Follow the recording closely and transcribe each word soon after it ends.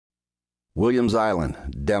Williams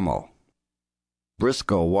Island, demo.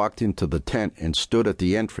 Briscoe walked into the tent and stood at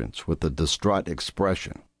the entrance with a distraught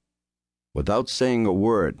expression. Without saying a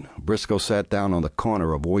word, Briscoe sat down on the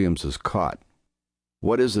corner of Williams's cot.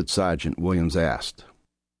 "What is it, Sergeant?" Williams asked.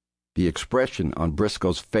 The expression on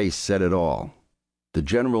Briscoe's face said it all. The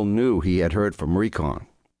general knew he had heard from recon.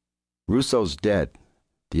 "Russo's dead.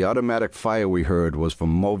 The automatic fire we heard was from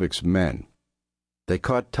Movik's men. They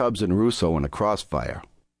caught Tubbs and Russo in a crossfire.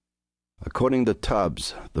 According to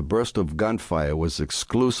Tubbs, the burst of gunfire was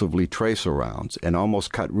exclusively tracer rounds and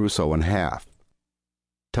almost cut Russo in half.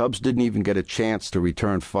 Tubbs didn't even get a chance to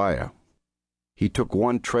return fire. He took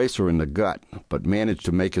one tracer in the gut, but managed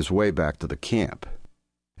to make his way back to the camp.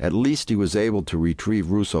 At least he was able to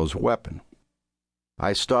retrieve Russo's weapon.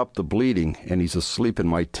 I stopped the bleeding, and he's asleep in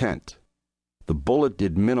my tent. The bullet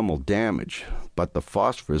did minimal damage, but the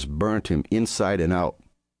phosphorus burnt him inside and out.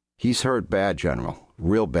 He's hurt bad, General,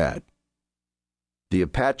 real bad." "The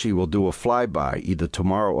Apache will do a flyby either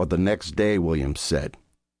tomorrow or the next day," Williams said.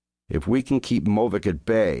 "If we can keep Movik at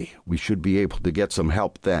bay, we should be able to get some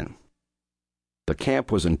help then." The camp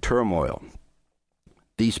was in turmoil.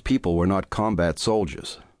 These people were not combat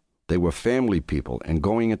soldiers. They were family people, and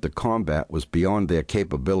going into combat was beyond their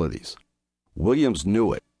capabilities. Williams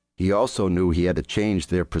knew it. He also knew he had to change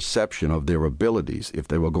their perception of their abilities if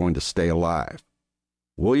they were going to stay alive.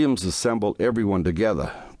 Williams assembled everyone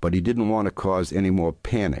together, but he didn't want to cause any more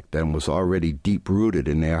panic than was already deep-rooted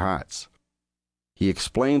in their hearts. He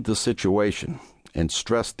explained the situation and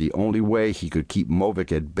stressed the only way he could keep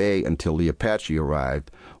Movik at bay until the Apache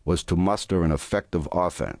arrived was to muster an effective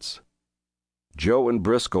offense. "Joe and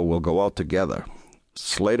Briscoe will go out together.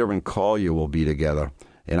 Slater and Collier will be together,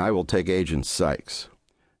 and I will take Agent Sykes.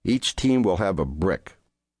 Each team will have a brick.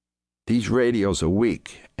 These radios are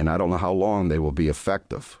weak, and I don't know how long they will be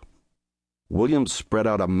effective." Williams spread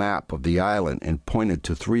out a map of the island and pointed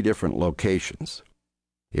to 3 different locations.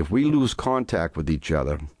 "If we lose contact with each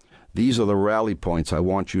other, these are the rally points I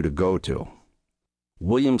want you to go to."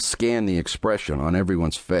 Williams scanned the expression on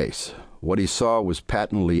everyone's face. What he saw was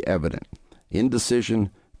patently evident: indecision,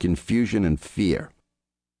 confusion, and fear.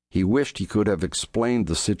 He wished he could have explained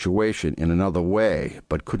the situation in another way,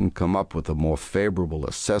 but couldn't come up with a more favorable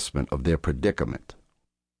assessment of their predicament.